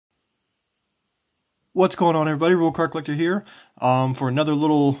What's going on, everybody? Real Card Collector here for another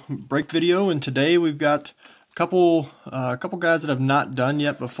little break video, and today we've got a couple guys that I've not done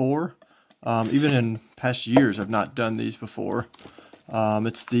yet before. Even in past years, I've not done these before.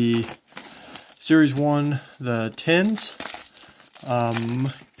 It's the Series 1, the 10s.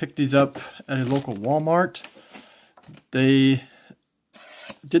 Picked these up at a local Walmart. They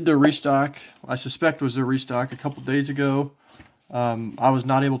did their restock. I suspect it was their restock a couple days ago. I was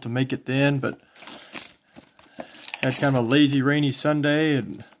not able to make it then, but had kind of a lazy, rainy Sunday,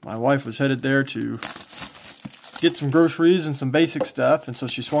 and my wife was headed there to get some groceries and some basic stuff, and so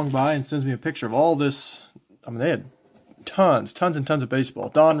she swung by and sends me a picture of all this. I mean, they had tons and tons of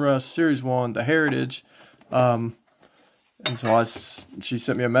baseball. Donruss, Series 1, the Heritage, and so she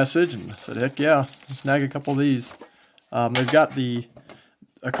sent me a message and said, heck yeah, snag a couple of these. They've got a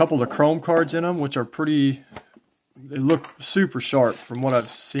couple of the chrome cards in them, which are they look super sharp from what I've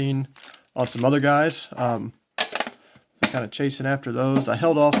seen on some other guys. Kind of chasing after those. I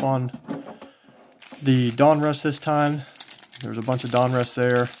held off on the Donruss this time. There's a bunch of Donruss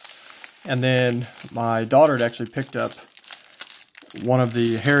there. And then my daughter had actually picked up one of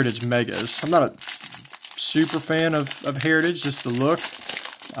the Heritage Megas. I'm not a super fan of Heritage, just the look.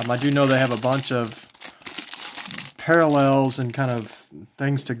 I do know they have a bunch of parallels and kind of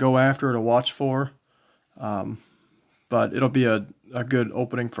things to go after, to watch for. But it'll be a good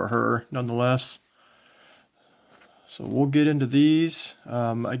opening for her nonetheless. So we'll get into these.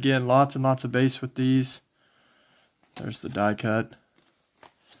 Again, lots and lots of base with these. There's the die cut.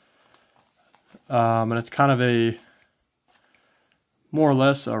 And it's kind of a more or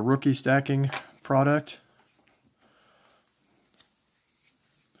less a rookie stacking product.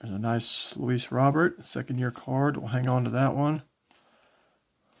 There's a nice Luis Robert, second-year card. We'll hang on to that one.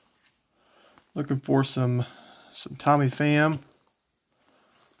 Looking for some Tommy Pham.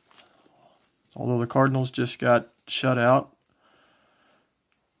 Although the Cardinals just got shut out.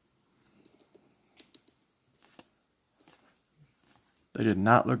 They did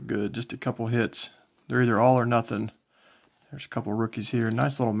not look good. Just a couple hits. They're either all or nothing. There's a couple rookies here.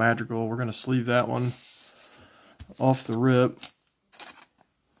 Nice little Madrigal. We're going to sleeve that one off the rip.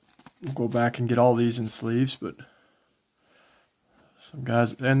 We'll go back and get all these in sleeves, but some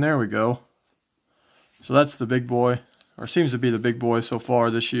guys, and there we go. So that's the big boy, or seems to be the big boy so far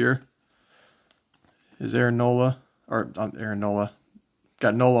this year. Is Aaron Nola, or Aaron Nola,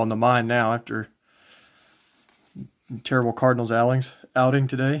 got Nola on the mind now after terrible Cardinals outing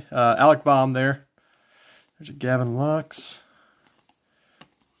today. Alec Bohm there. There's a Gavin Lux.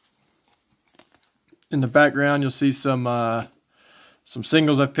 In the background, you'll see some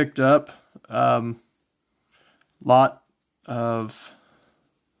singles I've picked up. Lot of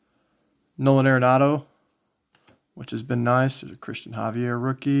Nolan Arenado, which has been nice. There's a Christian Javier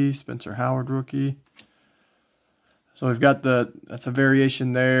rookie, Spencer Howard rookie. So we've got that's a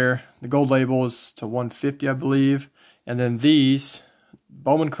variation there. The gold label is to 150, I believe. And then these,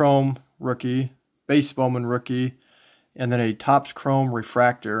 Bowman Chrome rookie, base Bowman rookie, and then a Topps Chrome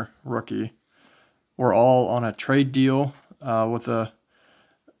refractor rookie. We're all on a trade deal with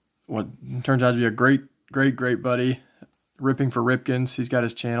what turns out to be a great buddy, Ripping for Ripkins. He's got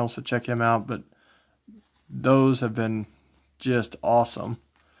his channel, so check him out. But those have been just awesome.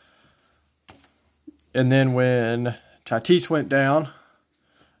 And then when Tatis went down,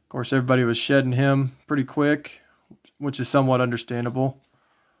 of course, everybody was shedding him pretty quick, which is somewhat understandable,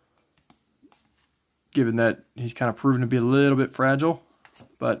 given that he's kind of proven to be a little bit fragile,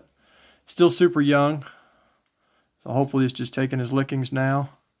 but still super young. So hopefully he's just taking his lickings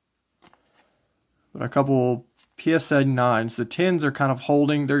now. But a couple PSA 9s. The 10s are kind of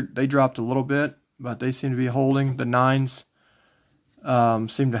holding. They dropped a little bit, but they seem to be holding. The 9s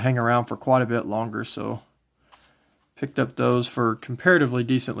seem to hang around for quite a bit longer, so picked up those for comparatively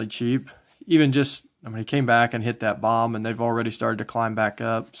decently cheap. Even just, I mean, he came back and hit that bomb, and they've already started to climb back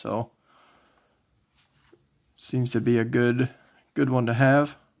up, so seems to be a good one to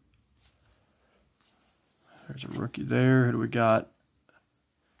have. There's a rookie there. Who do we got?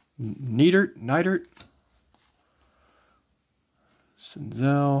 Neidert,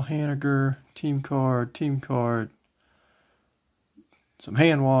 Senzel, Haniger, team card, some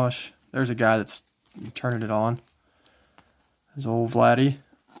hand wash. There's a guy that's turning it on. There's old Vladdy.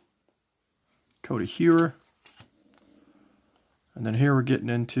 Cody Hewer. And then here we're getting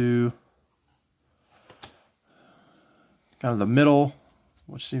into kind of the middle,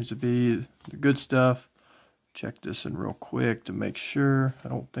 which seems to be the good stuff. Check this in real quick to make sure. I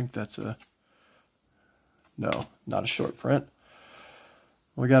don't think that's no, not a short print.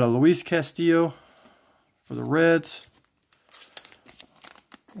 We got a Luis Castillo for the Reds.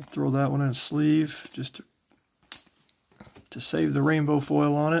 I'll throw that one in a sleeve just to save the rainbow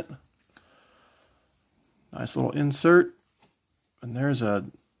foil on it. Nice little insert. And there's a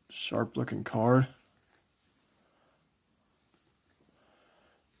sharp looking card.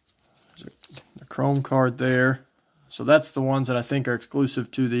 There's a chrome card there. So that's the ones that I think are exclusive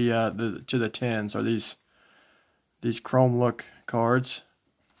to the 10s, are these chrome look cards.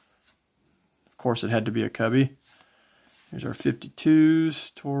 Of course, it had to be a cubby. Here's our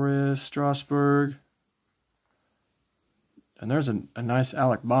 52s, Torres, Strasburg. And there's a nice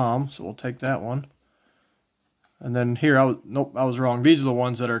Alec Bohm, so we'll take that one. And then here, I was wrong. These are the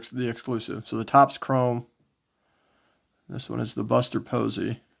ones that are the exclusive. So the top's chrome. This one is the Buster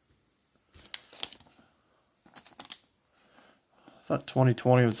Posey. I thought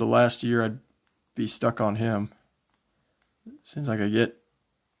 2020 was the last year I'd be stuck on him. Seems like I get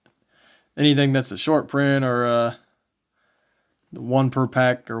anything that's a short print or the 1 per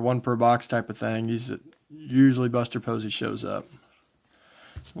pack or 1 per box type of thing. Usually Buster Posey shows up.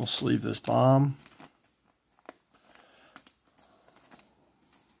 We'll sleeve this bomb.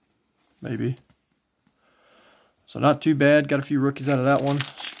 Maybe. So not too bad. Got a few rookies out of that one.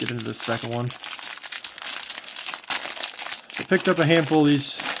 Let's get into the second one. I picked up a handful of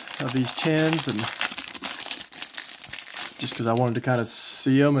these 10s, and just because I wanted to kind of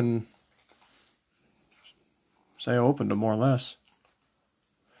see them and say I opened them more or less.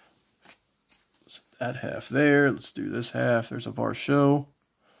 So that half there. Let's do this half. There's a Varsho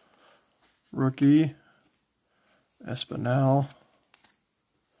rookie, Espinal,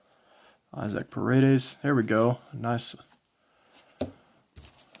 Isaac Paredes. There we go. Nice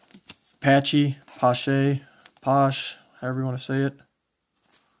Patchy, Pache, Posh, however you want to say it.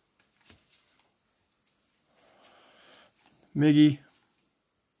 Miggy.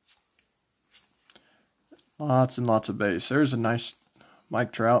 Lots and lots of base. There's a nice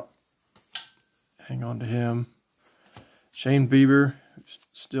Mike Trout. Hang on to him. Shane Bieber,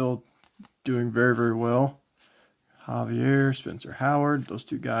 still doing very, very well. Javier, Spencer Howard. Those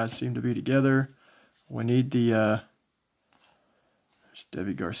two guys seem to be together. We need the there's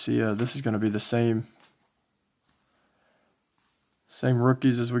Debbie Garcia. This is going to be the same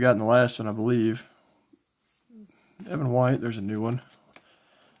rookies as we got in the last one, I believe. Evan White, there's a new one.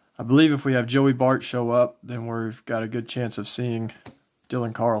 I believe if we have Joey Bart show up, then we've got a good chance of seeing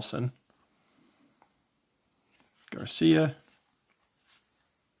Dylan Carlson. Garcia.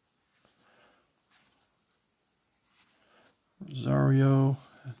 Rosario.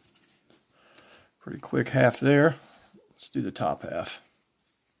 Pretty quick half there. Let's do the top half.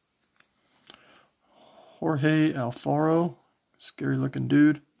 Jorge Alfaro. Scary looking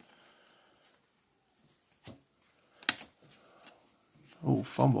dude. Oh,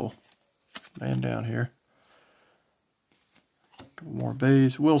 fumble. Man down here. A couple more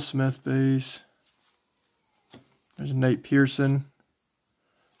base. Will Smith base. There's a Nate Pearson.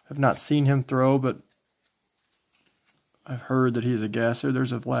 Have not seen him throw, but I've heard that he's a gasser.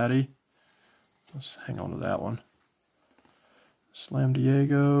 There's a Vladdy. Let's hang on to that one. Slam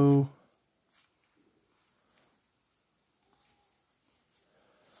Diego.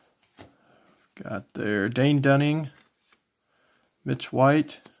 Got there Dane Dunning. Mitch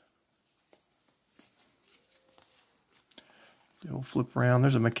White. We'll flip around.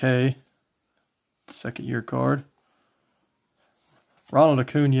 There's a McKay. Second year card. Ronald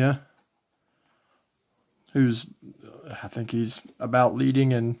Acuna, who's, I think he's about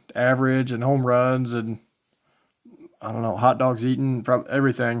leading in average and home runs and, I don't know, hot dogs eaten, probably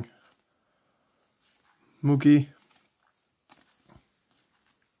everything. Mookie.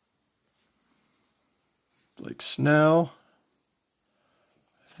 Blake Snell.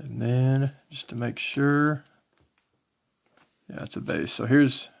 And then, just to make sure, yeah, it's a base. So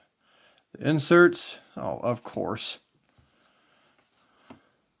here's the inserts. Oh, of course.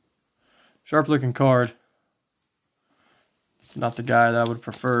 Sharp looking card. It's not the guy that I would have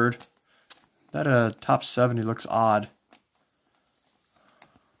preferred. That top 70 looks odd.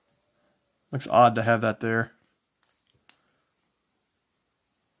 Looks odd to have that there.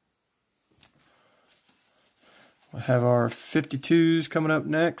 We'll have our 52s coming up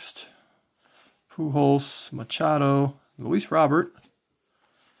next. Pujols, Machado, Luis Robert.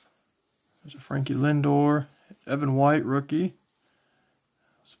 There's a Frankie Lindor, Evan White, rookie.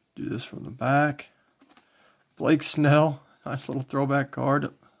 Let's do this from the back. Blake Snell, nice little throwback card.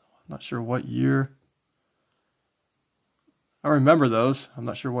 I'm not sure what year. I remember those. I'm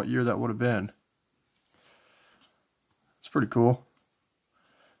not sure what year that would have been. It's pretty cool.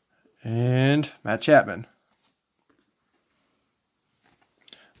 And Matt Chapman.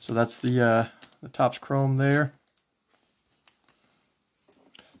 So that's the top's chrome there.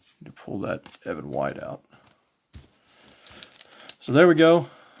 pull that Evan White out. So there we go.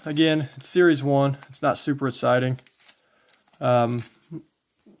 Again, it's Series 1. It's not super exciting.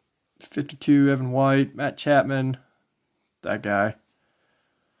 52 Evan White, Matt Chapman, that guy.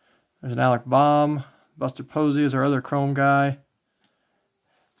 There's an Alec Baum. Buster Posey is our other Chrome guy.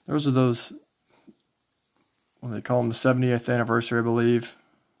 Those are those, what do they call them, the 70th anniversary, I believe.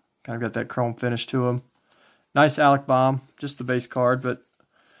 Kind of got that chrome finish to them. Nice Alec Baum, just the base card, but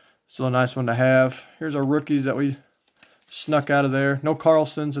still a nice one to have. Here's our rookies that we snuck out of there. No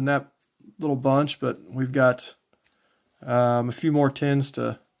Carlsons in that little bunch, but we've got a few more 10s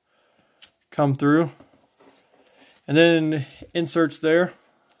to come through. And then inserts there.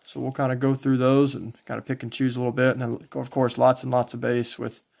 So we'll kind of go through those and kind of pick and choose a little bit. And then, of course, lots and lots of base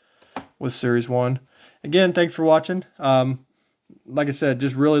with Series 1. Again, thanks for watching. Like I said,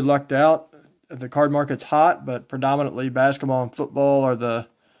 just really lucked out. The card market's hot, but predominantly basketball and football are the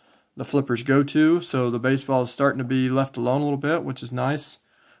flippers go-to. So the baseball is starting to be left alone a little bit, which is nice.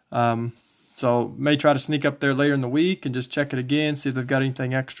 So may try to sneak up there later in the week and just check it again, see if they've got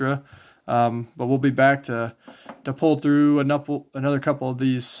anything extra. But we'll be back to pull through another couple of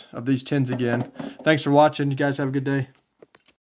these 10s again. Thanks for watching. You guys have a good day.